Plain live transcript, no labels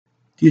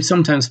Do you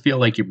sometimes feel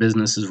like your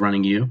business is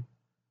running you?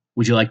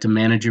 Would you like to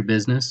manage your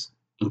business,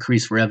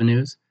 increase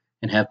revenues,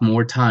 and have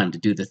more time to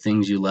do the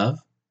things you love?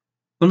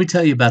 Let me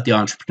tell you about the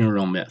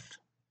entrepreneurial myth.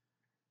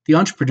 The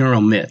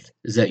entrepreneurial myth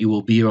is that you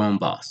will be your own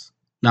boss,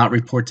 not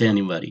report to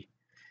anybody,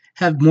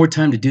 have more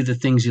time to do the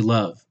things you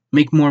love,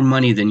 make more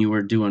money than you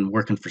were doing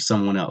working for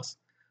someone else,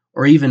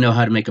 or even know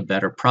how to make a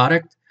better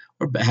product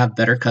or have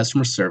better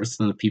customer service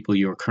than the people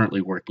you are currently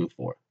working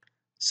for.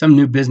 Some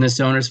new business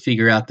owners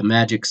figure out the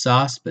magic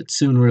sauce, but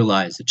soon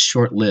realize it's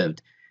short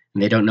lived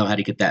and they don't know how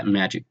to get that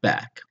magic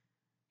back.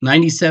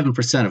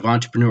 97% of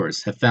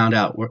entrepreneurs have found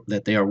out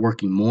that they are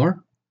working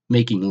more,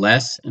 making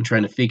less, and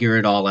trying to figure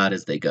it all out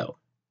as they go.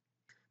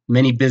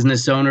 Many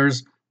business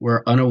owners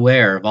were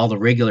unaware of all the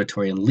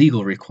regulatory and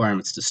legal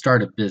requirements to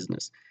start a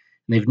business,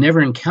 and they've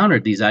never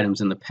encountered these items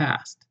in the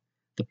past.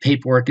 The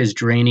paperwork is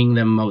draining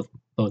them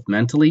both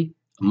mentally,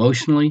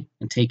 emotionally,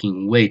 and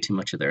taking way too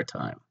much of their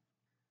time.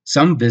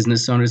 Some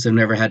business owners have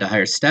never had to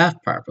hire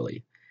staff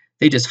properly.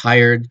 They just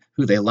hired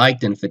who they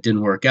liked, and if it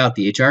didn't work out,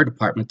 the HR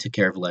department took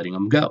care of letting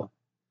them go.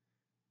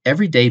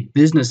 Every day,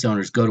 business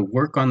owners go to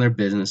work on their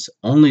business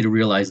only to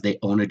realize they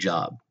own a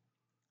job.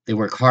 They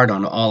work hard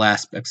on all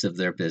aspects of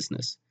their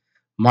business: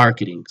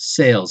 marketing,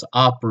 sales,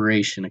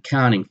 operation,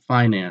 accounting,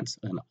 finance,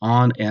 and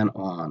on and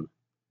on.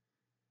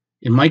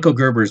 In Michael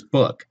Gerber's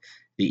book,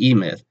 The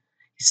E-Myth,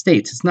 he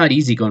states it's not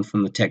easy going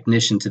from the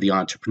technician to the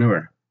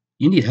entrepreneur.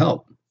 You need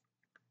help.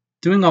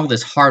 Doing all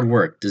this hard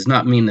work does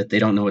not mean that they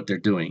don't know what they're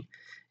doing.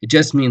 It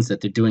just means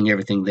that they're doing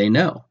everything they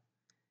know.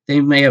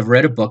 They may have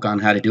read a book on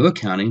how to do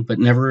accounting, but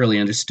never really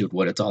understood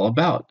what it's all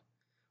about.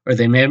 Or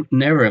they may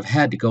never have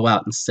had to go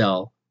out and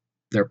sell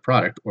their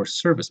product or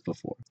service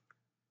before.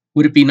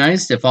 Would it be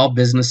nice if all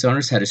business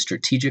owners had a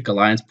strategic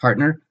alliance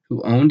partner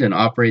who owned and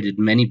operated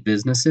many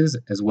businesses,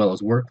 as well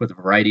as worked with a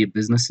variety of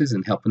businesses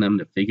and helping them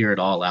to figure it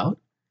all out?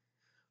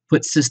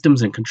 Put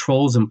systems and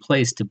controls in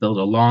place to build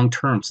a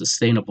long-term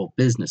sustainable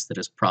business that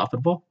is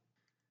profitable?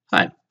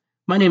 Hi,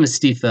 my name is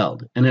Steve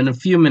Feld, and in a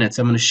few minutes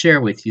I'm going to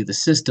share with you the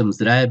systems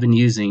that I have been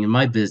using in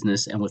my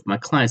business and with my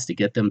clients to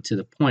get them to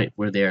the point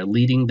where they are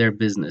leading their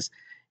business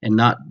and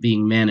not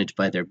being managed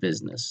by their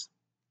business.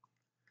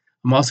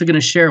 I'm also going to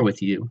share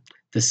with you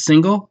the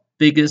single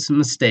biggest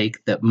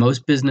mistake that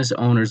most business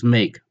owners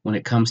make when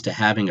it comes to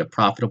having a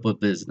profitable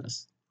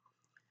business.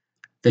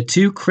 The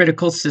two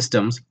critical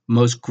systems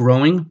most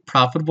growing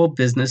profitable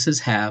businesses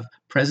have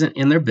present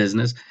in their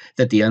business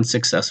that the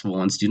unsuccessful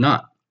ones do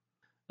not.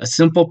 A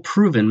simple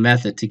proven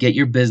method to get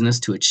your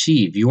business to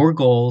achieve your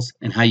goals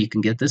and how you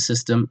can get this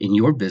system in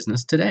your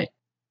business today.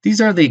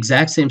 These are the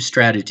exact same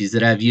strategies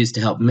that I've used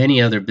to help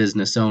many other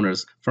business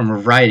owners from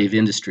a variety of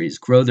industries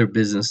grow their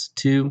business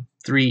 2,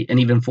 3, and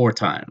even 4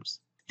 times.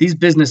 These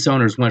business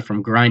owners went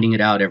from grinding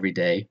it out every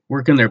day,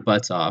 working their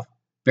butts off,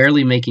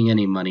 barely making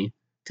any money,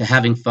 to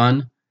having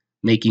fun,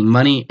 making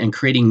money, and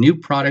creating new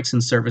products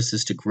and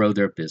services to grow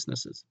their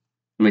businesses.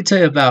 Let me tell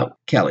you about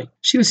Kelly.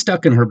 She was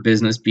stuck in her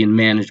business being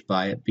managed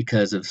by it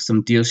because of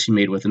some deals she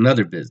made with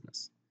another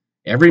business.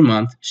 Every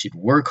month, she'd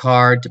work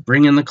hard to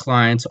bring in the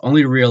clients,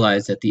 only to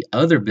realize that the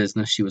other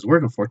business she was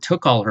working for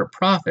took all her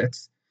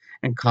profits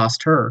and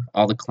cost her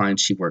all the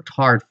clients she worked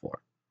hard for.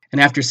 And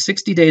after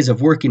 60 days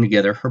of working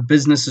together, her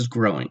business is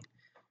growing.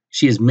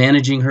 She is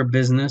managing her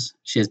business.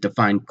 She has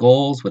defined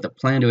goals with a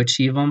plan to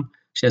achieve them.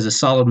 She has a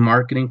solid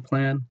marketing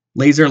plan,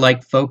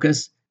 laser-like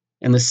focus,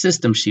 and the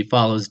system she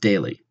follows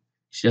daily.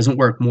 She doesn't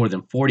work more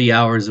than 40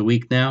 hours a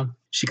week now.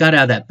 She got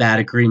out of that bad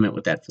agreement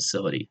with that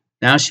facility.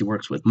 Now she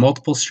works with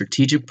multiple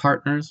strategic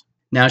partners.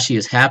 Now she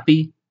is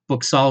happy,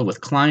 booked solid with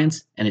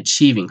clients, and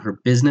achieving her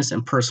business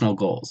and personal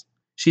goals.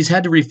 She's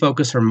had to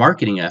refocus her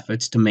marketing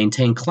efforts to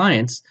maintain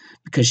clients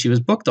because she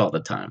was booked all the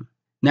time.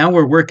 Now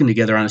we're working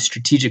together on a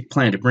strategic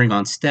plan to bring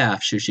on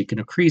staff so she can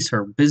increase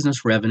her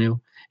business revenue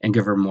and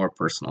give her more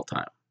personal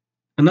time.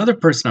 Another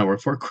person I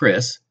work for,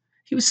 Chris,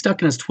 he was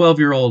stuck in his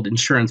 12-year-old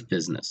insurance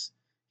business.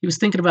 He was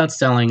thinking about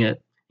selling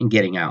it and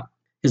getting out.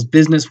 His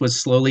business was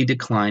slowly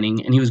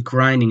declining, and he was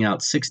grinding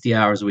out 60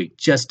 hours a week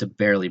just to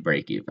barely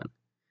break even.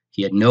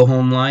 He had no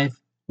home life,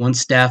 one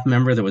staff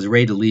member that was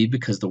ready to leave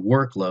because the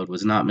workload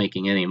was not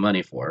making any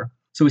money for her.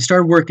 So we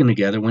started working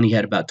together when he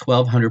had about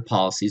 1,200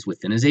 policies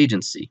within his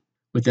agency.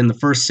 Within the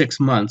first 6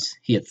 months,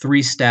 he had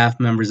 3 staff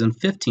members and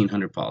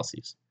 1,500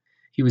 policies.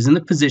 He was in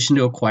the position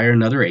to acquire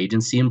another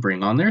agency and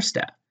bring on their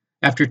staff.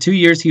 After 2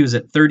 years, he was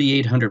at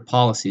 3,800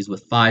 policies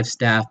with 5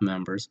 staff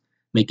members,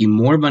 making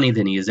more money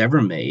than he has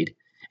ever made,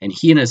 and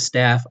he and his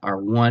staff are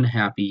one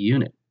happy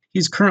unit.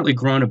 He's currently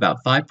grown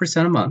about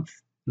 5% a month,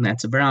 and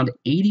that's around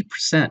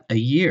 80% a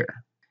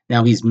year.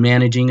 Now he's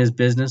managing his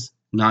business,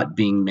 not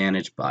being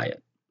managed by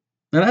it.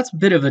 Now that's a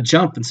bit of a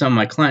jump in some of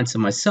my clients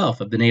and myself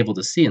have been able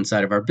to see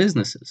inside of our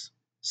businesses.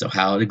 So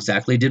how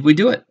exactly did we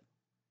do it?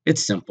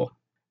 It's simple.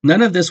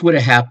 None of this would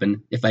have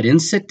happened if I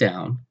didn't sit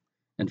down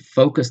and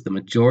focus the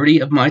majority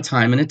of my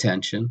time and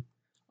attention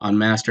on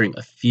mastering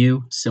a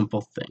few simple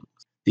things.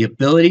 The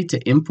ability to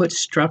input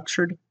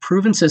structured,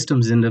 proven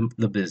systems into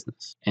the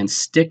business and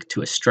stick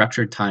to a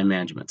structured time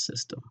management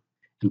system.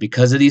 And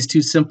because of these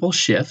two simple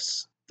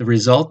shifts, the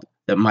result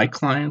that my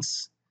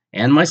clients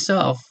and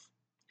myself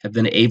have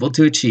been able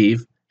to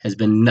achieve has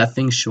been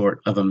nothing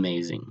short of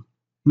amazing.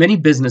 Many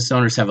business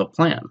owners have a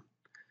plan,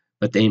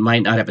 but they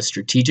might not have a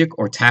strategic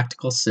or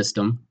tactical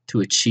system to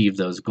achieve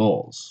those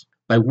goals.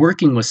 By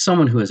working with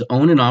someone who has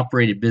owned and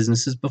operated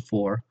businesses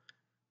before,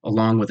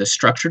 along with a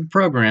structured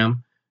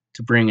program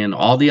to bring in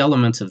all the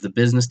elements of the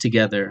business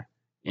together,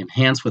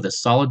 enhanced with a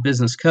solid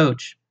business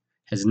coach,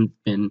 has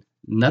been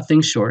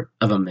nothing short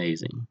of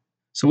amazing.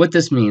 So what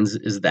this means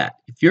is that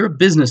if you're a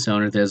business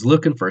owner that is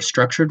looking for a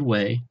structured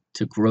way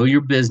to grow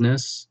your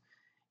business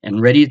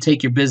and ready to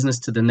take your business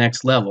to the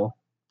next level,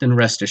 then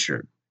rest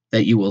assured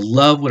that you will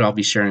love what I'll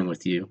be sharing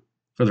with you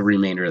for the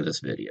remainder of this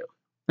video.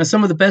 Now,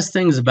 some of the best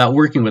things about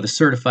working with a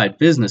certified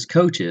business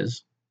coach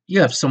is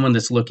you have someone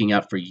that's looking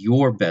out for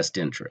your best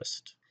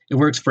interest. It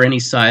works for any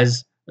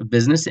size of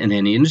business in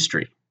any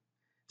industry.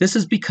 This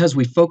is because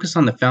we focus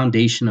on the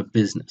foundation of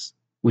business,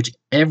 which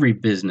every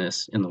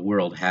business in the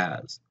world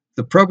has.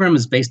 The program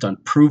is based on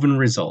proven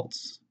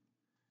results.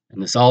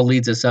 And this all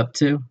leads us up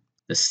to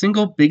the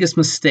single biggest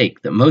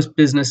mistake that most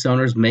business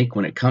owners make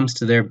when it comes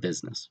to their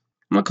business.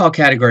 I'm going to call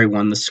category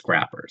 1 the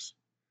scrappers.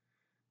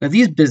 Now,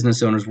 these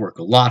business owners work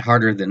a lot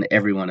harder than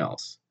everyone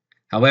else.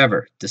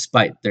 However,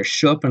 despite their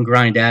show up and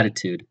grind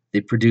attitude, they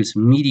produce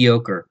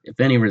mediocre, if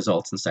any,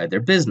 results inside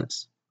their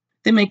business.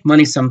 They make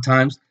money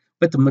sometimes,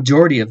 but the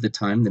majority of the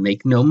time they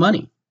make no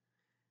money.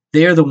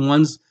 They are the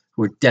ones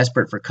who are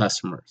desperate for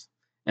customers.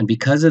 And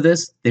because of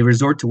this, they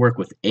resort to work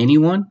with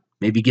anyone,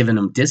 maybe giving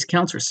them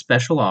discounts or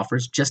special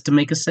offers just to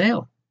make a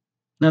sale.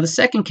 Now, the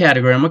second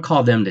category, I'm going to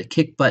call them the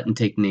kick butt and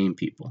take name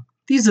people.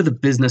 These are the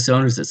business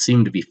owners that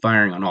seem to be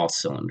firing on all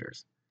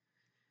cylinders.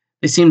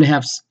 They seem to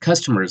have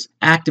customers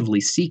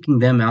actively seeking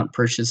them out,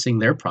 purchasing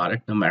their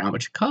product no matter how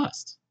much it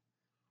costs.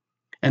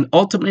 And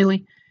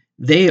ultimately,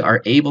 they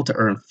are able to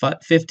earn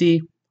 50,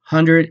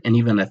 100, and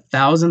even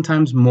 1,000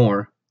 times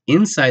more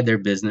inside their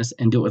business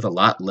and do it with a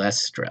lot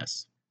less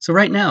stress. So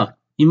right now,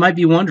 you might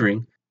be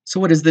wondering, so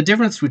what is the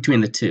difference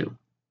between the two?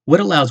 What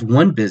allows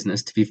one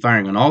business to be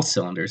firing on all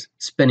cylinders,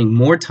 spending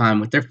more time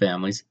with their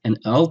families, and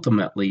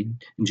ultimately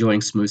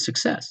enjoying smooth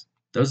success?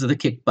 Those are the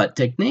kick butt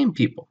take name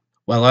people.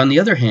 While on the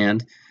other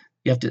hand,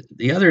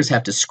 the others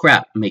have to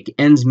scrap, make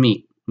ends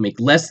meet, make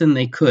less than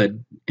they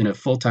could in a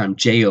full-time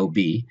job,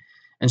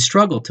 and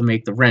struggle to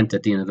make the rent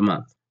at the end of the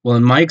month. Well,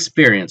 in my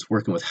experience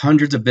working with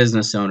hundreds of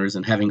business owners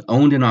and having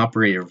owned and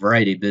operated a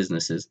variety of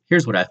businesses,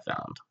 here's what I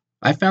found.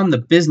 I found the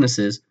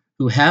businesses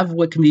who have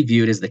what can be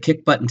viewed as the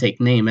kick butt and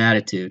take name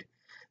attitude,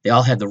 they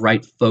all had the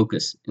right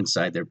focus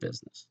inside their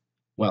business,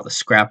 while the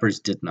scrappers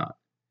did not.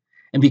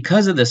 And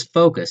because of this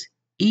focus,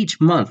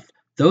 each month,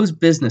 those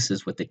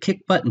businesses with the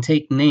kick butt and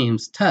take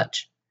names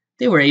touch,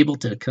 they were able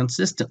to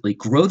consistently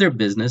grow their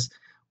business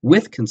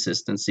with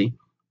consistency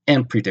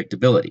and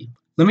predictability.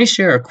 Let me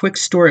share a quick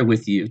story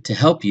with you to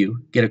help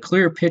you get a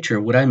clearer picture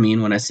of what I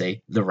mean when I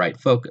say the right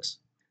focus.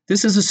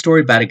 This is a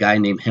story about a guy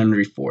named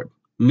Henry Ford.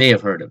 You may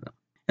have heard of him.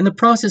 And the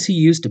process he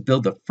used to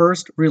build the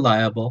first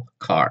reliable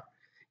car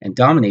and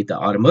dominate the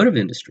automotive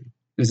industry.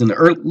 It was in the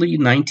early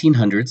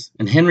 1900s,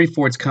 and Henry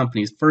Ford's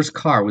company's first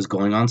car was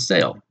going on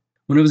sale.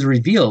 When it was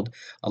revealed,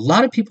 a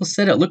lot of people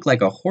said it looked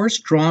like a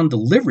horse-drawn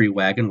delivery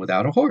wagon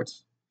without a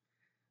horse.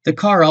 The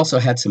car also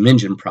had some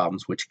engine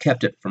problems, which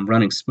kept it from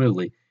running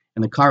smoothly,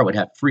 and the car would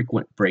have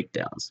frequent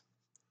breakdowns.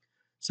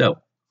 So,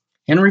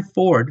 Henry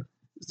Ford's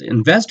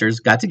investors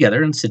got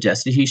together and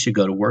suggested he should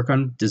go to work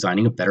on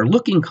designing a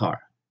better-looking car.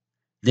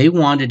 They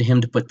wanted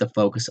him to put the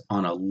focus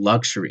on a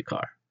luxury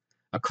car,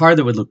 a car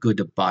that would look good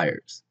to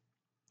buyers.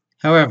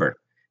 However,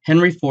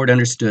 Henry Ford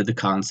understood the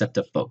concept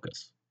of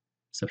focus.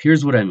 So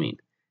here's what I mean.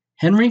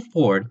 Henry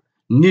Ford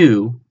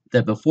knew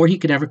that before he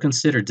could ever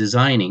consider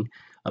designing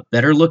a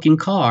better-looking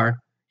car,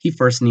 he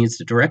first needs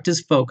to direct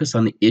his focus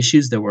on the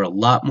issues that were a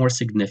lot more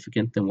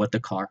significant than what the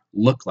car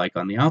looked like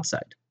on the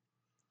outside.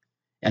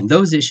 And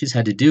those issues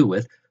had to do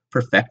with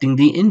perfecting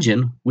the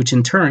engine, which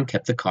in turn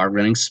kept the car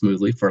running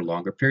smoothly for a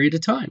longer period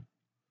of time.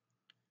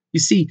 You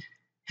see,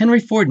 Henry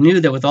Ford knew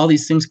that with all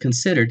these things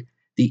considered,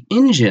 the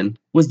engine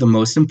was the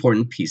most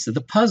important piece of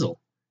the puzzle,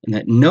 and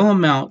that no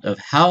amount of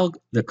how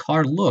the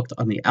car looked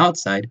on the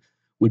outside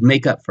would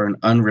make up for an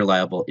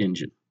unreliable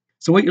engine.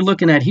 So what you're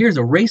looking at here is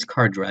a race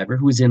car driver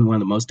who is in one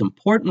of the most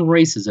important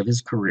races of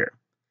his career.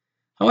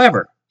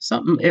 However,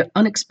 something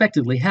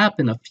unexpectedly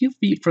happened a few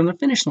feet from the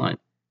finish line.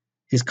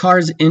 His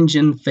car's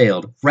engine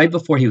failed right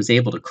before he was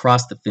able to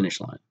cross the finish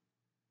line.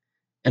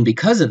 And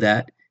because of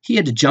that, he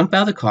had to jump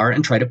out of the car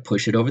and try to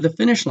push it over the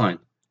finish line,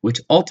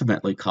 which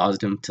ultimately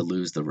caused him to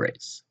lose the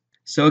race.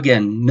 So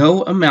again,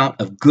 no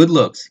amount of good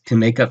looks can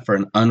make up for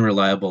an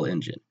unreliable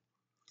engine.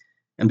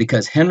 And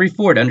because Henry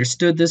Ford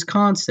understood this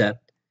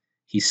concept,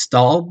 he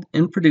stalled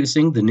in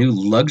producing the new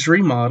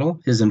luxury model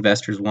his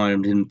investors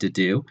wanted him to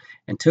do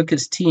and took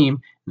his team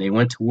and they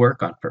went to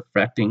work on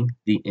perfecting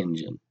the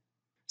engine.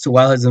 So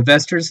while his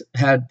investors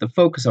had the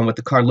focus on what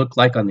the car looked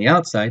like on the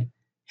outside,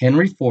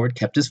 Henry Ford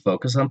kept his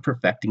focus on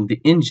perfecting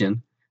the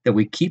engine that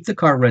would keep the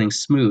car running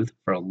smooth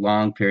for a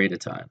long period of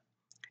time.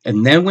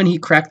 And then when he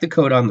cracked the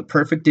code on the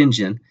perfect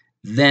engine,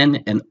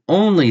 Then and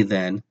only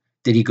then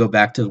did he go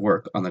back to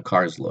work on the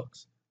car's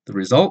looks. The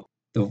result?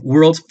 The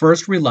world's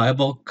first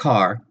reliable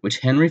car, which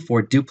Henry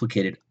Ford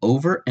duplicated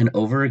over and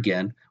over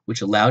again,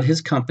 which allowed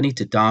his company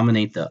to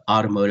dominate the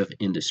automotive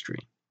industry.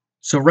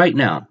 So right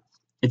now,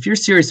 if you're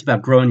serious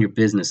about growing your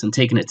business and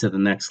taking it to the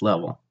next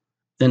level,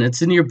 then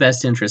it's in your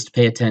best interest to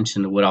pay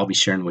attention to what I'll be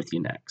sharing with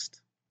you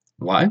next.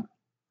 Why?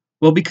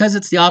 Well, because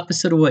it's the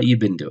opposite of what you've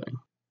been doing.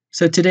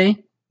 So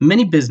today,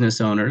 many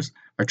business owners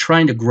are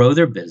trying to grow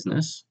their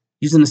business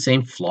using the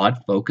same flawed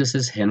focus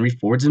as Henry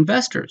Ford's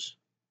investors.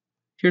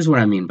 Here's what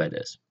I mean by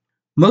this.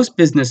 Most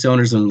business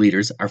owners and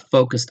leaders are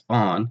focused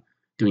on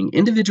doing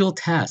individual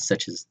tasks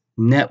such as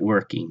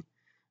networking,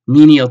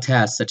 menial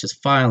tasks such as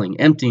filing,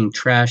 emptying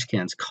trash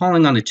cans,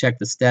 calling on to check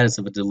the status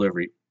of a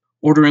delivery,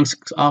 ordering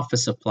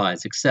office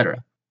supplies,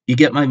 etc. You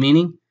get my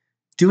meaning?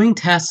 Doing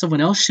tasks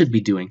someone else should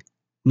be doing,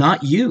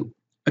 not you.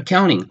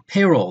 Accounting,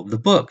 payroll, the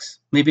books,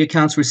 maybe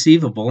accounts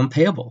receivable and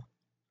payable.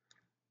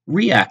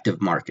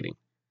 Reactive marketing.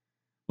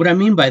 What I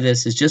mean by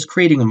this is just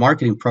creating a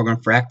marketing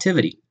program for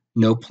activity,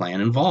 no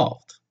plan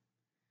involved.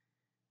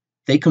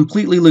 They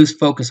completely lose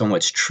focus on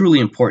what's truly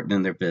important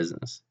in their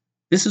business.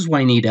 This is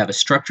why you need to have a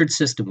structured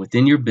system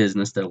within your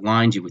business that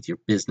aligns you with your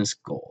business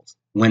goals.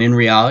 When in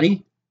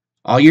reality,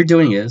 all you're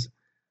doing is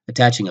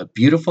attaching a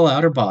beautiful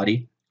outer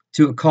body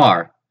to a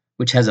car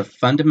which has a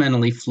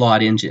fundamentally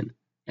flawed engine.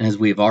 And as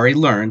we've already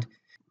learned,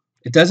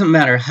 it doesn't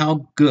matter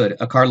how good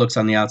a car looks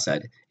on the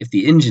outside. If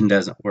the engine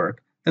doesn't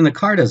work, then the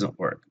car doesn't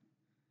work.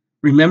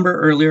 Remember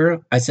earlier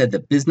I said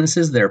that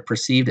businesses that are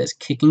perceived as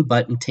kicking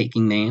butt and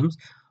taking names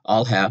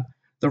all have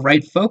the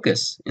right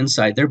focus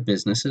inside their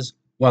businesses,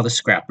 while the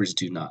scrappers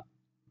do not.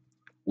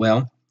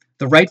 Well,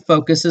 the right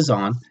focus is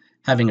on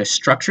having a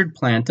structured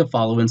plan to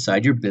follow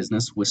inside your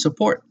business with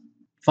support.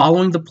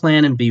 Following the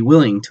plan and be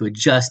willing to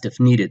adjust if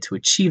needed to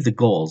achieve the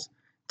goals,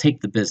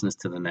 take the business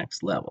to the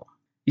next level.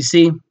 You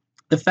see,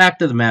 the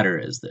fact of the matter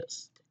is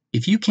this.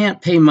 If you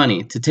can't pay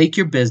money to take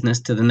your business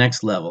to the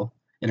next level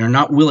and are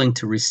not willing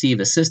to receive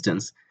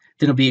assistance,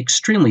 then it'll be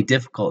extremely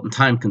difficult and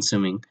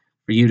time-consuming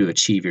for you to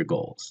achieve your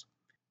goals.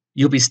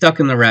 You'll be stuck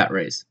in the rat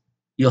race.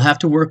 You'll have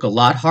to work a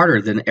lot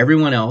harder than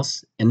everyone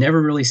else and never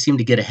really seem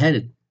to get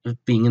ahead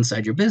of being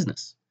inside your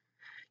business.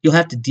 You'll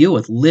have to deal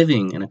with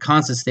living in a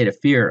constant state of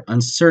fear,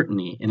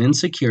 uncertainty, and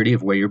insecurity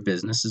of where your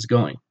business is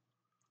going.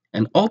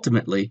 And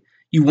ultimately,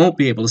 you won't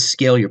be able to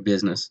scale your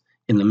business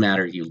in the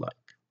manner you like.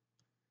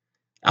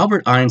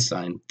 Albert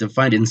Einstein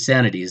defined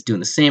insanity as doing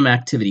the same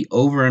activity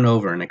over and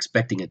over and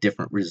expecting a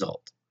different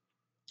result.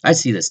 I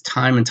see this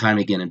time and time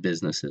again in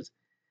businesses.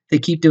 They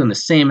keep doing the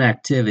same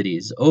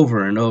activities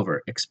over and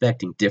over,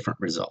 expecting different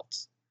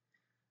results.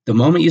 The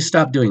moment you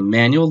stop doing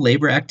manual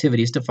labor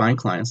activities to find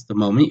clients, the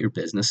moment your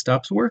business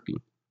stops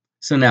working.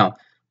 So now,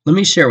 let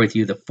me share with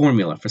you the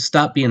formula for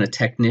stop being a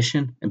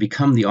technician and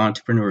become the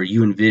entrepreneur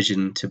you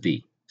envision to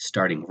be,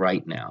 starting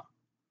right now.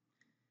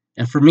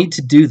 And for me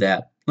to do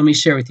that, let me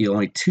share with you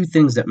only two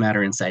things that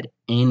matter inside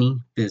any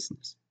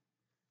business.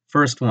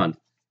 First one,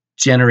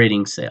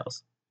 generating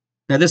sales.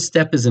 Now this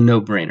step is a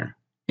no-brainer.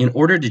 In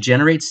order to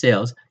generate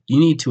sales, you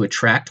need to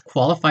attract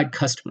qualified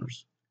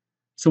customers.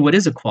 So what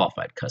is a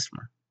qualified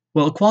customer?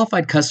 Well, a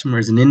qualified customer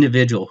is an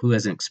individual who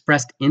has an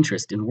expressed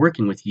interest in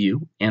working with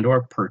you and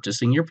or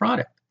purchasing your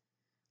product.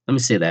 Let me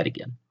say that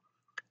again.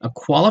 A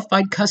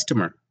qualified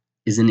customer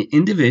is an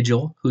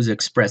individual who's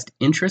expressed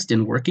interest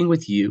in working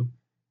with you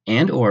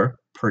and or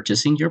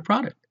purchasing your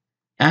product.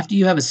 After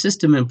you have a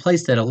system in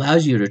place that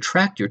allows you to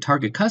attract your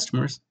target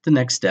customers, the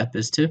next step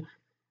is to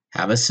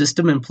have a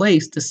system in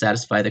place to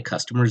satisfy the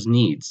customer's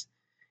needs,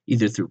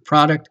 either through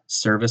product,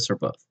 service, or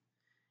both,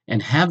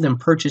 and have them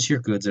purchase your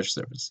goods or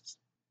services.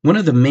 One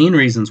of the main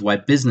reasons why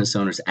business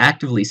owners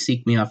actively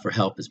seek me out for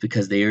help is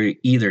because they are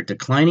either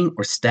declining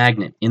or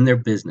stagnant in their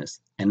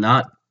business and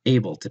not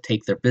able to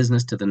take their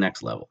business to the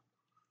next level.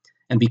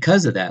 And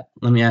because of that,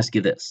 let me ask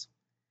you this.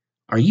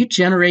 Are you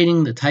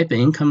generating the type of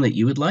income that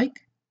you would like?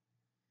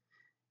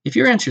 If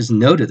your answer is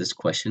no to this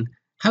question,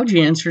 how would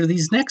you answer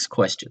these next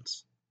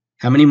questions?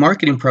 How many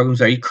marketing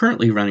programs are you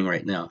currently running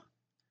right now?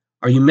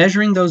 Are you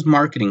measuring those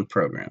marketing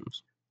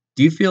programs?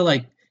 Do you feel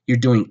like you're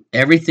doing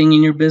everything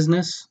in your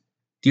business?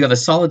 Do you have a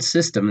solid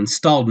system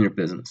installed in your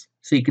business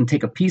so you can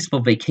take a peaceful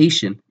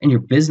vacation and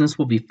your business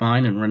will be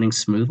fine and running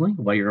smoothly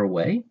while you're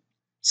away?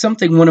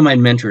 Something one of my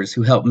mentors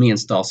who helped me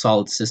install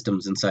solid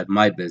systems inside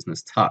my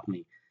business taught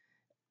me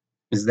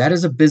is that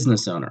as a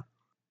business owner,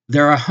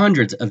 there are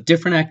hundreds of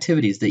different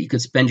activities that you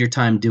could spend your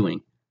time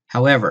doing.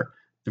 However,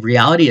 the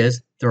reality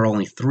is there are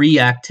only 3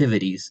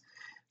 activities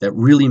that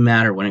really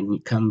matter when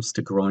it comes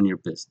to growing your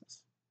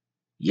business.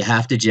 You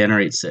have to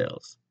generate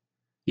sales.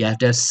 You have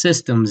to have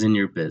systems in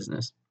your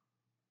business.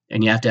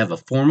 And you have to have a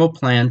formal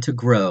plan to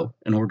grow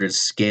in order to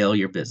scale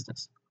your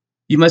business.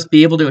 You must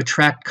be able to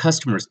attract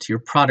customers to your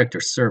product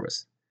or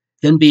service,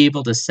 then be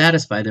able to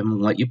satisfy them in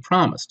what you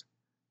promised,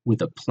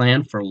 with a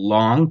plan for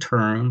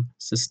long-term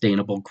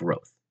sustainable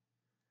growth.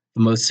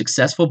 The most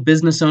successful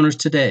business owners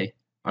today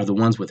are the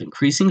ones with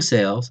increasing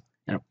sales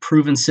and a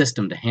proven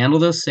system to handle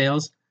those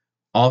sales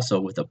also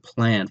with a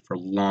plan for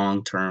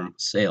long-term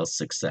sales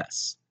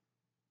success.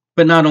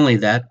 But not only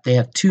that, they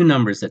have two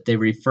numbers that they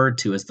refer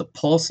to as the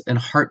pulse and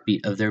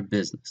heartbeat of their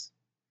business.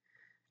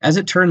 As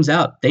it turns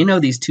out, they know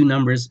these two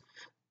numbers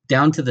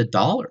down to the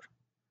dollar.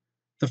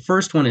 The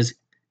first one is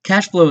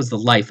cash flow is the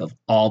life of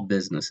all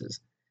businesses.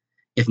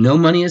 If no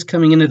money is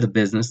coming into the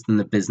business, then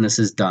the business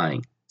is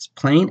dying. It's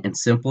plain and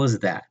simple as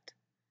that.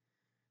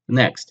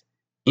 Next,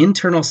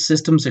 internal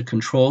systems and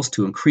controls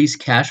to increase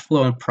cash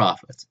flow and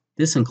profits.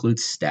 This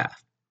includes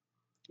staff.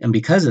 And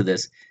because of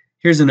this,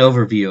 here's an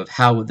overview of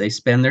how they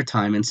spend their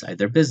time inside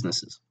their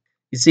businesses.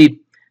 You see,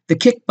 the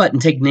kick butt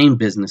and take name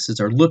businesses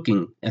are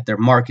looking at their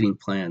marketing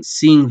plans,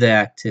 seeing the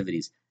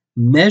activities,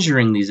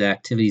 measuring these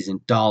activities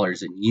in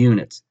dollars and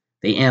units.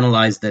 They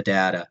analyze the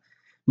data,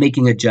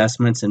 making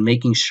adjustments and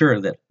making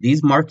sure that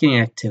these marketing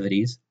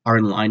activities are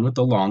in line with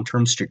the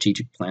long-term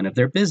strategic plan of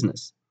their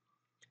business.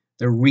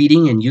 They're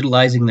reading and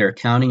utilizing their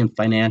accounting and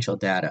financial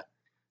data.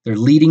 They're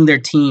leading their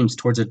teams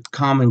towards a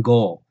common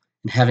goal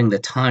and having the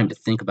time to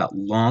think about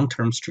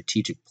long-term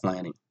strategic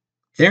planning.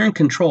 They're in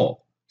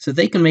control, so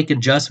they can make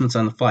adjustments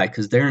on the fly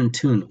because they're in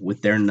tune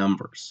with their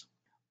numbers.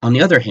 On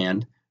the other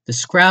hand, the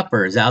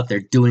scrapper is out there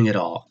doing it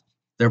all.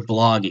 They're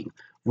blogging,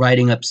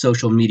 writing up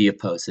social media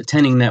posts,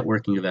 attending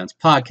networking events,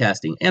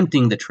 podcasting,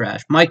 emptying the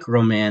trash,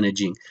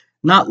 micromanaging,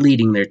 not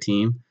leading their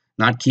team,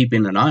 not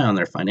keeping an eye on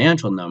their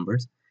financial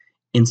numbers,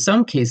 in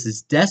some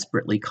cases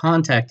desperately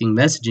contacting,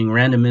 messaging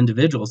random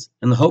individuals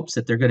in the hopes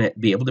that they're going to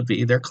be able to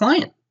be their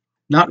client,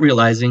 not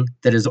realizing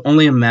that it is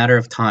only a matter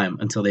of time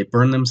until they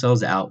burn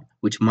themselves out,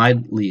 which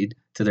might lead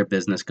to their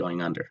business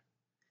going under.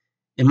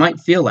 It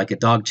might feel like a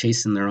dog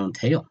chasing their own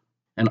tail.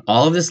 And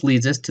all of this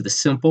leads us to the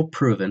simple,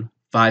 proven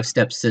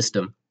 5-step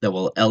system that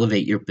will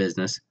elevate your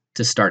business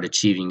to start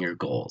achieving your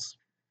goals.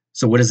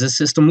 So what does this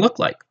system look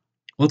like?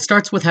 Well, it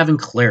starts with having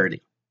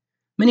clarity.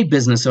 Many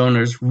business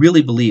owners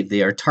really believe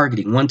they are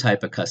targeting one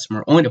type of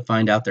customer only to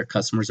find out their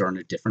customers are in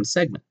a different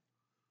segment.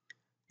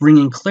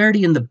 Bringing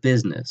clarity in the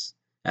business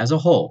as a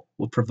whole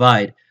will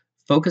provide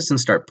focus and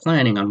start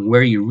planning on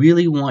where you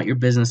really want your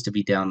business to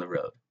be down the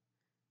road.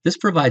 This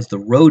provides the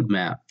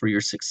roadmap for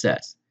your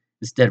success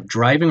instead of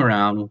driving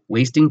around,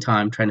 wasting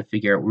time trying to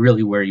figure out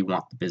really where you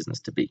want the business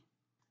to be.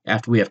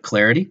 After we have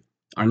clarity,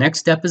 our next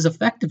step is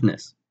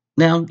effectiveness.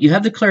 Now, you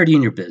have the clarity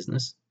in your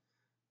business,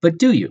 but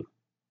do you?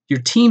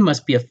 Your team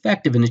must be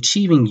effective in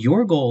achieving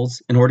your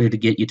goals in order to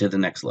get you to the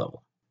next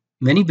level.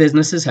 Many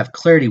businesses have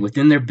clarity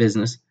within their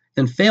business,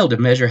 then fail to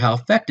measure how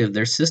effective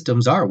their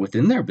systems are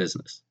within their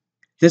business.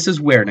 This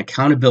is where an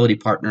accountability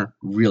partner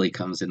really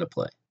comes into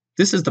play.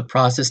 This is the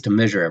process to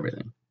measure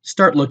everything.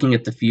 Start looking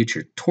at the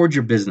future towards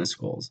your business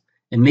goals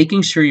and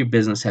making sure your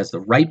business has the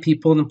right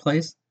people in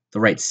place, the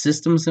right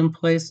systems in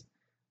place,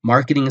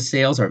 marketing and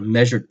sales are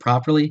measured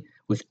properly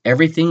with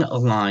everything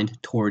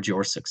aligned towards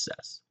your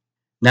success.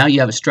 Now you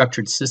have a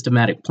structured,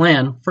 systematic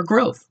plan for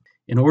growth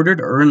in order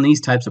to earn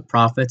these types of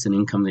profits and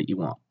income that you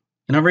want.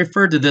 And I've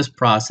referred to this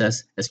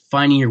process as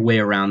finding your way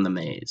around the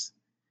maze.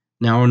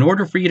 Now, in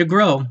order for you to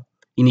grow,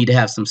 you need to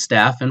have some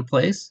staff in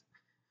place,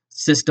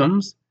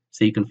 systems,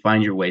 so you can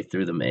find your way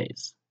through the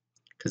maze.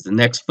 Because the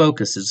next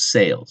focus is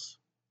sales.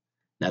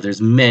 Now,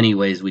 there's many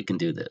ways we can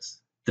do this.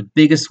 The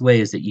biggest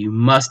way is that you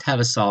must have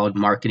a solid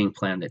marketing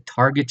plan that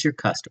targets your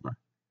customer.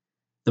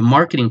 The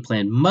marketing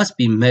plan must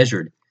be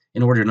measured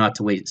in order not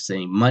to waste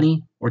any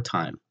money or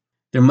time.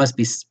 There must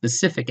be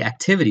specific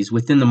activities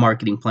within the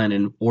marketing plan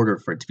in order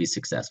for it to be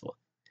successful.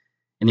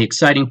 And the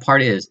exciting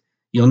part is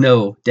you'll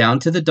know down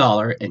to the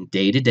dollar and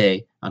day to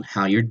day on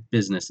how your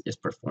business is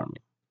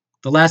performing.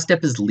 The last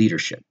step is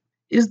leadership.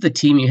 Is the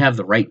team you have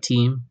the right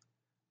team?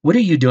 What are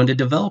you doing to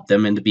develop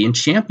them into being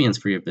champions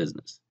for your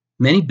business?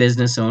 Many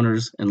business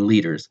owners and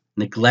leaders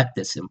neglect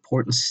this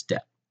important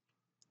step.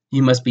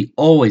 You must be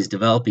always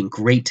developing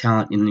great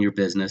talent in your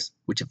business,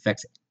 which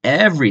affects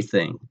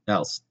everything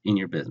else in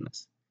your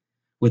business.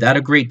 Without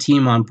a great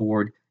team on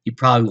board, you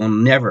probably will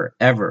never,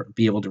 ever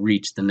be able to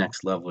reach the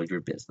next level of your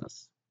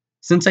business.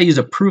 Since I use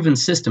a proven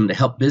system to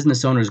help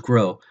business owners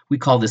grow, we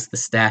call this the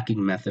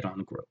stacking method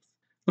on growth.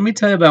 Let me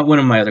tell you about one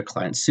of my other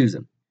clients,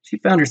 Susan. She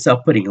found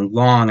herself putting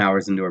long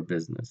hours into her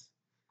business.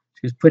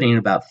 She was putting in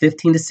about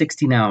 15 to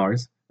 16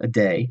 hours a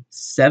day,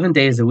 7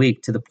 days a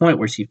week, to the point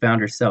where she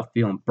found herself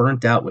feeling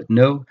burnt out with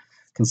no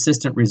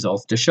consistent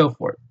results to show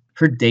for it.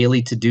 Her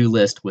daily to-do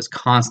list was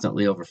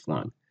constantly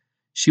overflowing.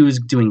 She was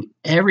doing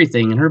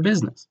everything in her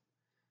business.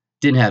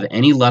 Didn't have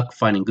any luck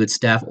finding good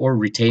staff or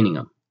retaining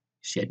them.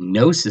 She had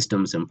no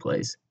systems in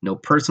place, no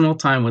personal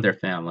time with her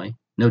family,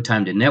 no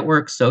time to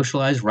network,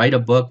 socialize, write a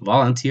book,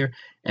 volunteer,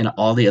 and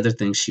all the other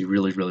things she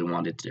really, really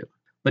wanted to do.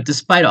 But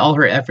despite all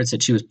her efforts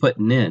that she was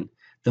putting in,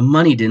 the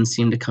money didn't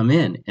seem to come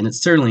in, and it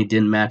certainly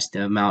didn't match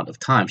the amount of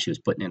time she was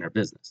putting in her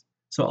business.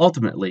 So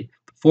ultimately,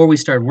 before we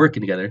started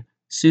working together,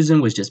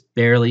 Susan was just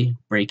barely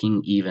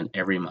breaking even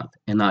every month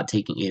and not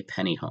taking a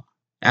penny home.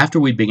 After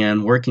we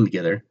began working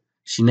together,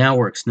 she now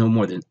works no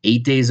more than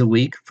 8 days a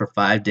week for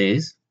 5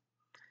 days.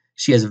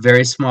 She has a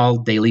very small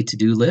daily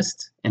to-do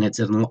list, and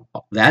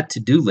that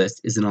to-do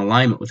list is in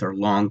alignment with her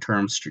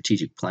long-term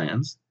strategic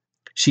plans.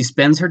 She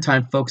spends her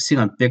time focusing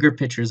on bigger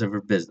pictures of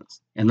her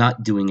business and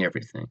not doing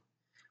everything.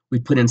 We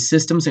put in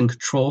systems and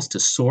controls to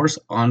source,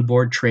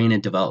 onboard, train,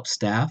 and develop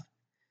staff.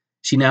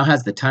 She now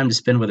has the time to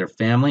spend with her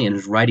family and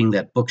is writing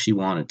that book she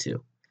wanted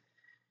to.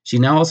 She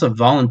now also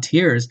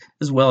volunteers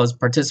as well as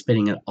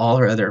participating in all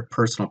her other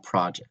personal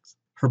projects.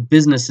 Her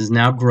business is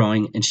now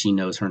growing and she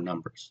knows her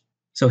numbers.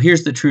 So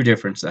here's the true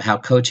difference of how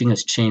coaching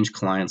has changed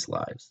clients'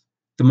 lives.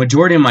 The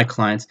majority of my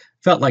clients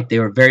felt like they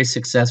were very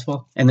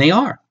successful, and they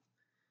are,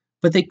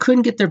 but they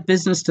couldn't get their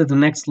business to the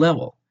next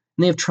level.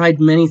 And they have tried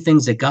many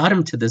things that got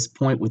them to this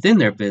point within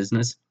their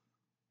business,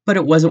 but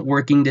it wasn't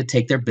working to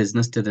take their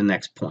business to the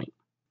next point.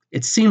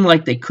 It seemed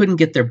like they couldn't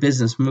get their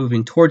business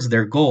moving towards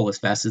their goal as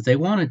fast as they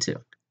wanted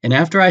to. And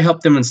after I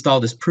helped them install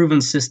this proven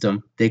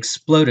system, they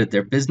exploded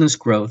their business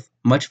growth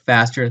much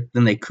faster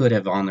than they could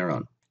have on their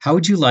own. How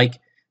would you like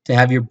to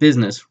have your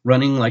business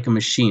running like a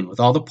machine with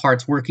all the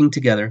parts working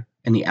together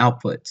and the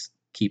outputs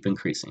keep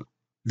increasing?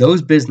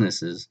 Those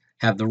businesses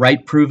have the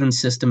right proven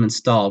system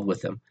installed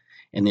with them,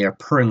 and they are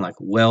purring like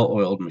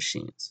well-oiled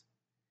machines.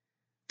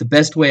 The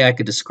best way I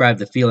could describe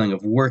the feeling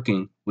of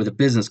working with a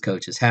business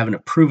coach is having a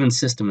proven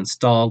system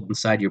installed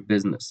inside your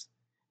business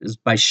is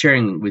by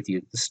sharing with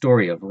you the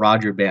story of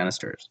Roger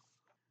Bannister.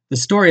 The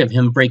story of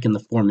him breaking the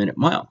 4-minute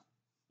mile.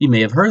 You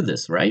may have heard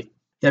this, right?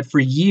 That for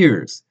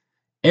years,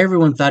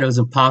 everyone thought it was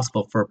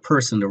impossible for a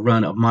person to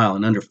run a mile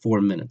in under 4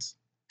 minutes.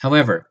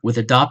 However, with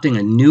adopting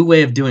a new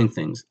way of doing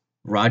things,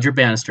 Roger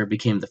Bannister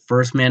became the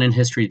first man in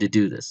history to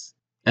do this.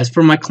 As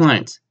for my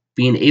clients,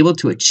 being able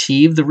to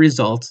achieve the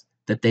results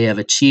that they have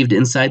achieved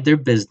inside their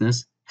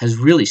business has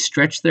really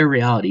stretched their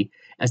reality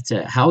as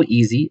to how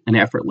easy and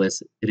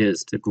effortless it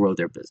is to grow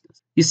their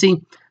business. You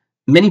see,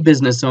 many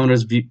business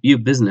owners view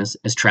business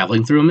as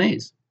traveling through a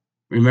maze.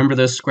 Remember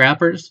those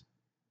scrappers?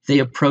 They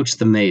approach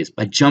the maze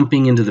by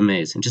jumping into the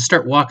maze and just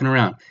start walking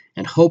around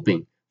and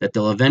hoping that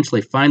they'll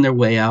eventually find their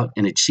way out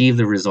and achieve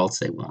the results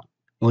they want.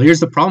 Well, here's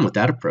the problem with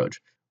that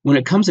approach. When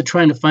it comes to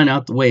trying to find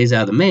out the ways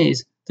out of the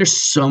maze, there's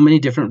so many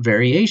different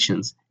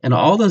variations, and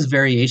all those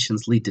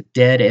variations lead to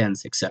dead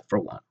ends except for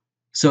one.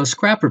 So a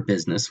scrapper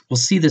business will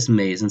see this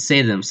maze and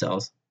say to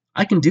themselves,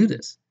 I can do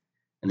this.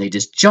 And they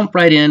just jump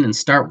right in and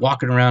start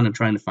walking around and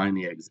trying to find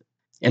the exit.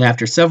 And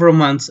after several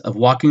months of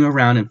walking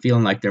around and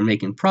feeling like they're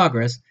making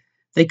progress,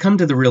 they come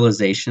to the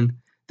realization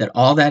that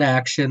all that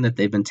action that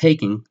they've been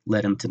taking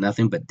led them to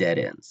nothing but dead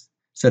ends.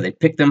 So they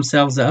pick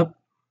themselves up,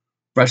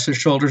 brush their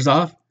shoulders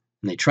off,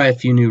 and they try a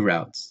few new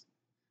routes.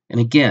 And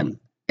again,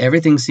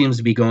 everything seems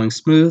to be going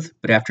smooth,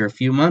 but after a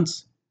few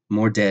months,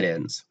 more dead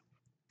ends.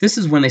 This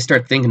is when they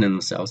start thinking to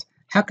themselves,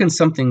 how can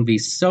something be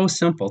so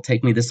simple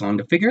take me this long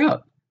to figure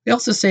out? They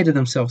also say to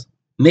themselves,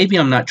 maybe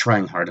I'm not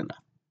trying hard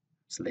enough.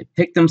 So they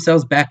pick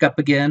themselves back up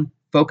again,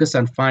 focus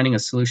on finding a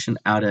solution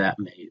out of that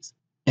maze.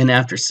 And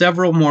after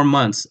several more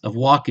months of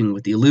walking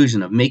with the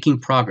illusion of making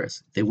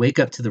progress, they wake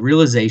up to the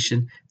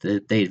realization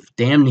that they've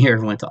damn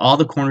near went to all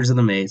the corners of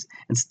the maze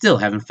and still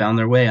haven't found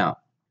their way out.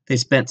 They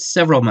spent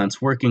several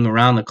months working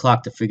around the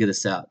clock to figure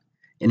this out.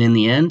 And in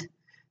the end,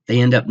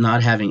 they end up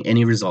not having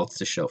any results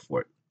to show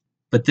for it.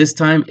 But this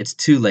time, it's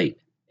too late,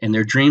 and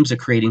their dreams of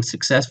creating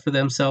success for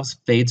themselves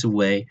fades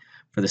away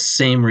for the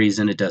same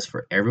reason it does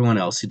for everyone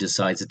else who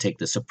decides to take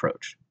this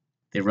approach.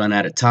 They run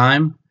out of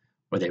time,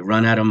 or they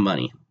run out of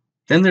money.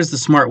 Then there's the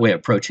smart way of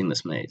approaching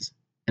this maze.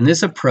 And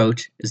this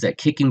approach is that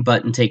kicking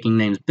butt and taking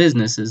names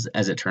businesses,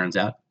 as it turns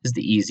out, is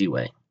the easy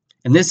way.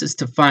 And this is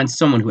to find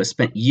someone who has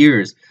spent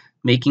years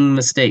making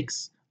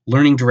mistakes,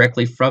 learning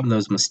directly from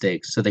those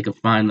mistakes so they can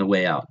find the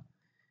way out,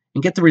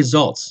 and get the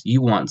results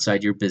you want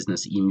inside your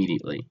business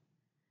immediately.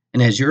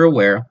 And as you're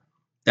aware,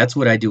 that's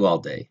what I do all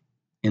day.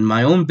 In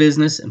my own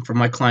business and for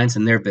my clients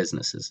and their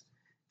businesses.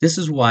 This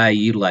is why I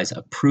utilize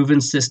a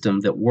proven system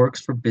that works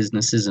for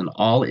businesses in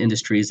all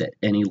industries at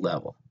any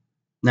level.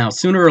 Now,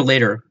 sooner or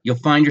later, you'll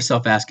find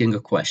yourself asking a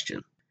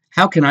question.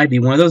 How can I be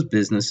one of those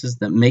businesses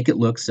that make it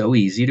look so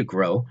easy to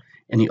grow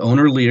and the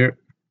owner leader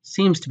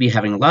seems to be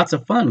having lots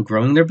of fun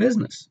growing their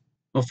business?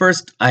 Well,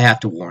 first, I have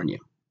to warn you.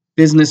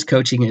 Business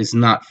coaching is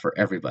not for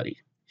everybody.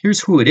 Here's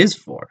who it is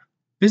for.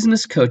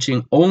 Business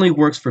coaching only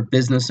works for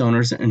business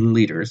owners and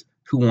leaders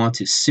who want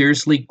to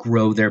seriously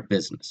grow their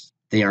business.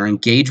 They are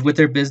engaged with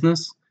their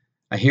business.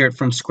 I hear it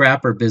from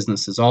scrapper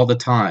businesses all the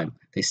time.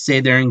 They say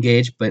they're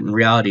engaged, but in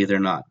reality, they're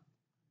not.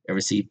 Ever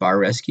see Bar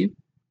Rescue?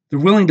 They're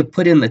willing to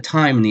put in the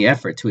time and the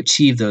effort to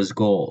achieve those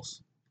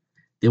goals.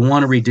 They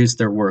want to reduce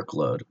their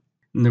workload,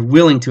 and they're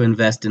willing to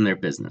invest in their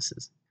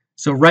businesses.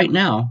 So right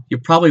now,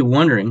 you're probably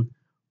wondering,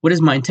 what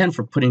is my intent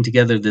for putting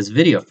together this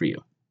video for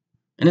you?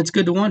 And it's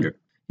good to wonder.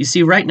 You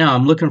see, right now,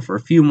 I'm looking for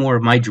a few more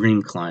of my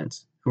dream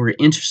clients who are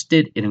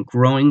interested in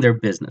growing their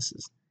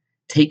businesses,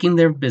 taking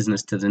their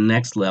business to the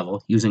next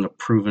level using a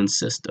proven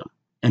system.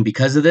 And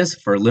because of this,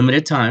 for a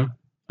limited time,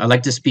 I'd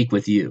like to speak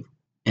with you,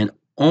 and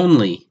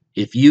only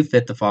if you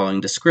fit the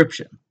following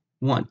description.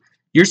 1,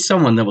 you're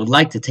someone that would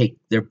like to take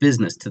their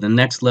business to the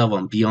next level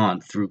and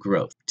beyond through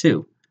growth.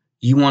 2,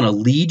 you want to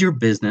lead your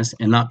business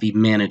and not be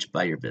managed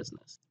by your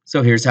business.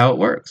 So here's how it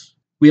works.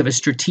 We have a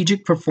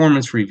strategic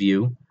performance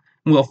review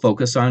and we'll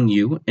focus on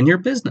you and your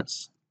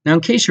business. Now,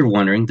 in case you're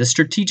wondering, the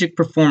strategic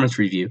performance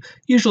review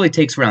usually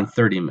takes around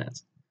 30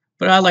 minutes,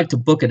 but I like to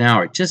book an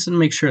hour just to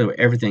make sure that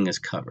everything is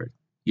covered.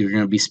 You're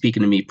going to be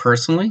speaking to me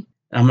personally,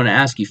 and I'm going to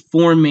ask you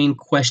 4 main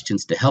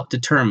questions to help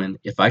determine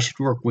if I should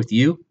work with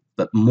you,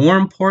 but more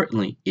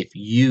importantly, if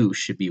you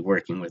should be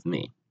working with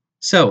me.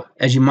 So,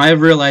 as you might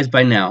have realized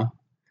by now,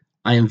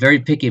 I am very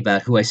picky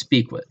about who I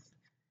speak with,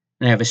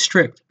 and I have a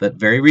strict but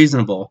very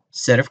reasonable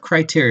set of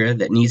criteria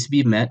that needs to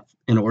be met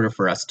in order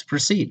for us to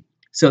proceed.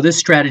 So this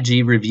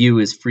strategy review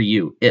is for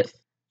you if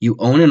you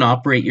own and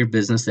operate your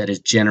business that is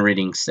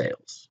generating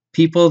sales,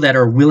 people that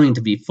are willing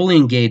to be fully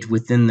engaged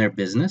within their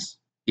business,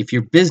 if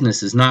your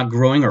business is not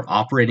growing or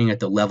operating at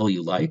the level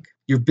you like,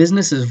 your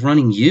business is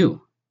running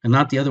you and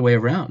not the other way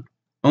around.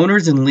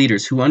 Owners and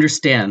leaders who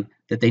understand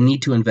that they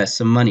need to invest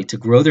some money to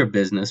grow their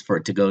business for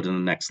it to go to the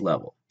next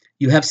level.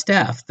 You have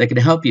staff that can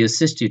help you,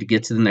 assist you to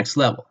get to the next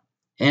level.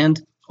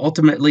 And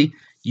ultimately,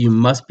 you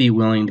must be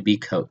willing to be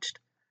coached.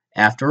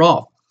 After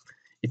all,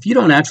 if you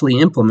don't actually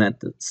implement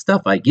the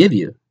stuff I give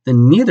you,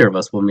 then neither of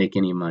us will make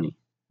any money.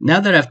 Now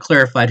that I've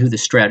clarified who the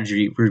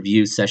strategy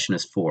review session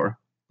is for,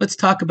 let's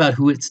talk about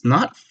who it's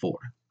not for.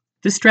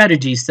 This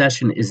strategy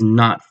session is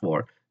not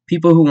for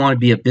people who want to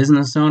be a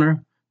business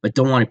owner but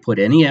don't want to put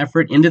any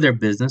effort into their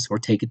business or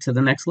take it to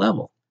the next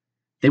level.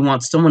 They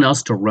want someone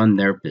else to run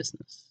their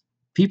business.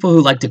 People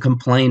who like to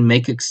complain,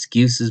 make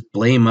excuses,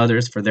 blame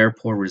others for their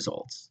poor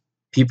results.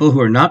 People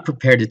who are not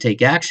prepared to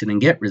take action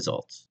and get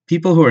results.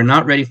 People who are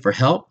not ready for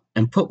help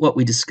and put what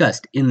we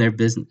discussed in their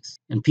business.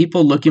 And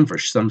people looking for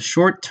some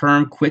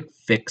short-term, quick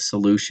fix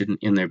solution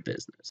in their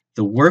business.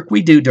 The work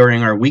we do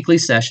during our weekly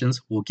sessions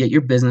will get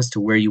your business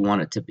to where you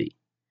want it to be.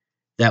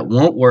 That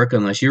won't work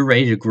unless you're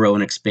ready to grow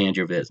and expand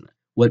your business.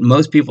 What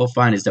most people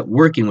find is that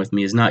working with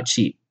me is not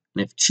cheap.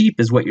 And if cheap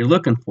is what you're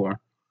looking for,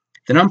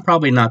 then I'm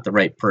probably not the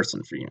right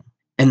person for you.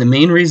 And the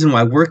main reason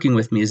why working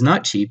with me is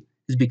not cheap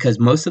is because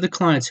most of the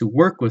clients who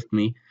work with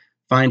me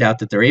find out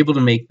that they're able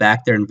to make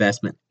back their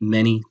investment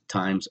many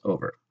times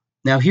over.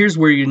 Now here's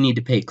where you need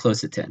to pay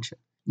close attention.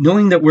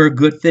 Knowing that we're a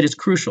good fit is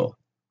crucial.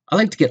 I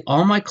like to get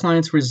all my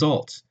clients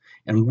results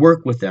and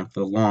work with them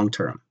for the long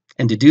term.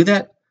 And to do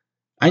that,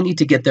 I need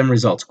to get them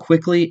results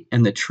quickly,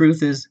 and the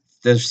truth is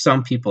there's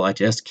some people I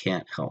just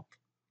can't help.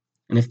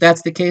 And if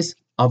that's the case,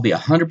 I'll be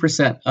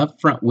 100%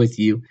 upfront with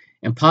you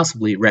and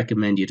possibly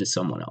recommend you to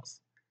someone else.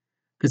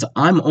 Because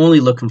I'm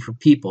only looking for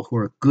people who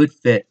are a good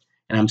fit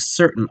and I'm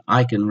certain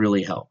I can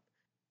really help.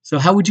 So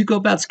how would you go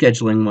about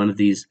scheduling one of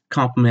these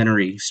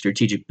complimentary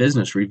strategic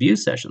business review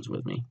sessions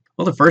with me?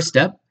 Well, the first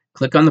step,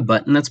 click on the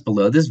button that's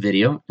below this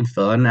video and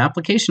fill out an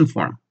application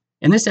form.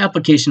 And this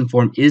application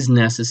form is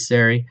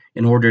necessary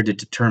in order to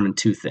determine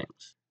 2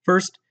 things.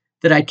 First,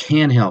 that I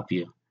can help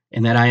you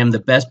and that I am the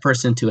best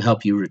person to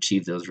help you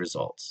achieve those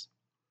results.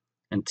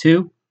 And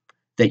 2,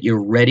 that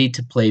you're ready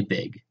to play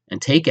big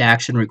and take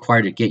action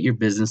required to get your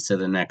business to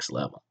the next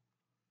level.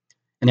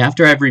 And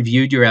after I've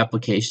reviewed your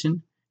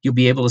application, you'll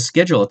be able to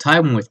schedule a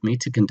time with me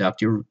to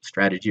conduct your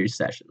strategy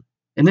session.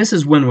 And this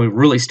is when we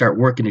really start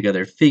working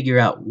together to figure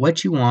out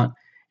what you want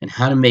and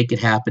how to make it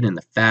happen in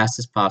the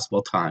fastest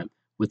possible time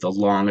with the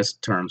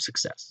longest term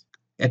success.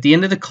 At the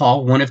end of the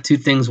call, one of 2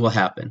 things will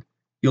happen.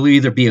 You'll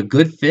either be a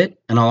good fit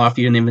and I'll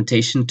offer you an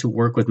invitation to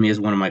work with me as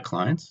one of my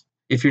clients.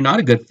 If you're not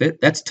a good fit,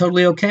 that's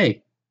totally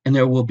okay. And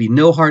there will be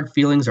no hard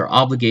feelings or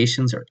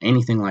obligations or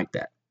anything like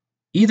that.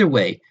 Either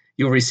way,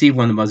 you'll receive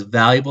one of the most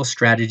valuable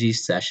strategy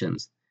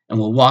sessions and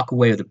will walk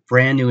away with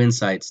brand new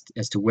insights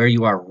as to where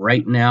you are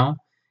right now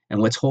and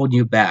what's holding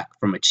you back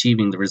from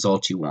achieving the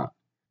results you want.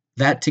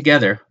 That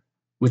together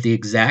with the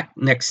exact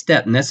next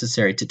step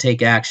necessary to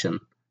take action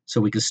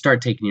so we can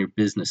start taking your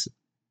business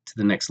to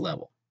the next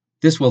level.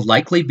 This will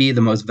likely be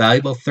the most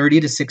valuable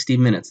 30 to 60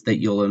 minutes that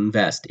you'll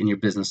invest in your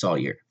business all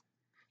year.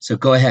 So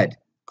go ahead,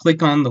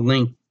 click on the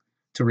link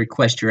to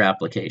request your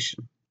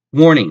application.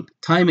 Warning,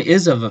 time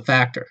is of a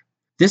factor.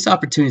 This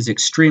opportunity is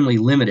extremely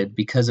limited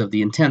because of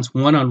the intense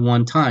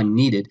one-on-one time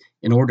needed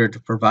in order to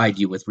provide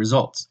you with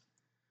results.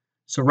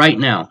 So right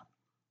now,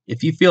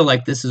 if you feel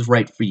like this is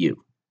right for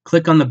you,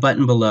 click on the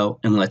button below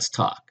and let's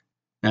talk.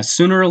 Now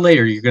sooner or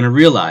later, you're going to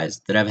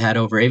realize that I've had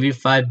over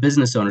 85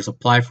 business owners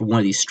apply for one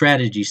of these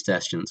strategy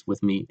sessions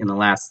with me in the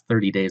last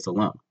 30 days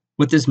alone.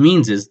 What this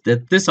means is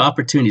that this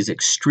opportunity is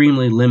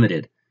extremely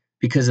limited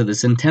because of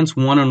this intense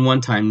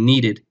one-on-one time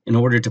needed in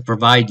order to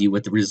provide you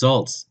with the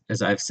results,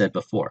 as I've said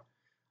before.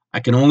 I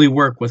can only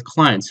work with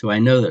clients who I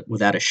know that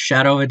without a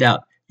shadow of a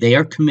doubt, they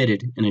are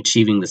committed in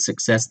achieving the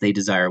success they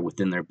desire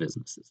within their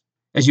businesses.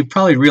 As you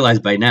probably realize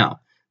by now,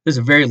 there's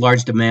a very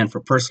large demand for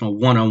personal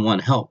one-on-one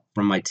help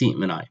from my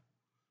team and I.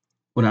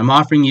 What I'm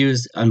offering you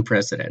is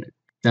unprecedented.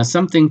 Now,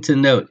 something to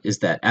note is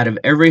that out of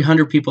every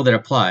 100 people that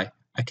apply,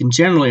 I can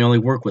generally only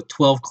work with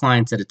 12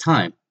 clients at a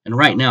time, and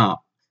right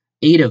now,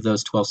 8 of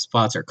those 12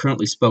 spots are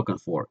currently spoken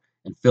for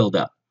and filled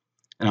up,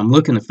 and I'm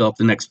looking to fill up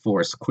the next 4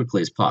 as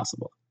quickly as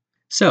possible.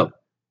 So,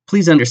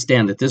 please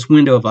understand that this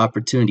window of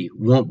opportunity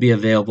won't be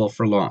available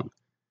for long.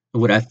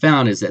 And what I've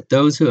found is that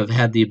those who have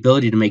had the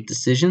ability to make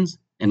decisions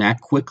and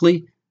act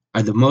quickly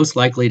are the most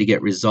likely to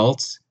get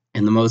results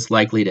and the most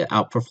likely to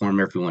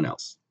outperform everyone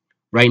else.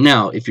 Right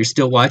now, if you're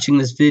still watching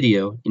this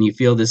video and you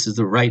feel this is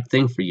the right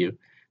thing for you,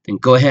 then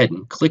go ahead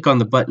and click on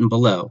the button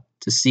below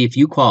to see if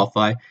you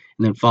qualify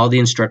and then follow the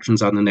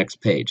instructions on the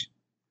next page.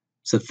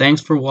 So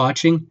thanks for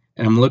watching,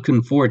 and I'm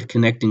looking forward to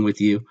connecting with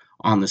you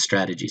on the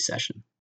strategy session.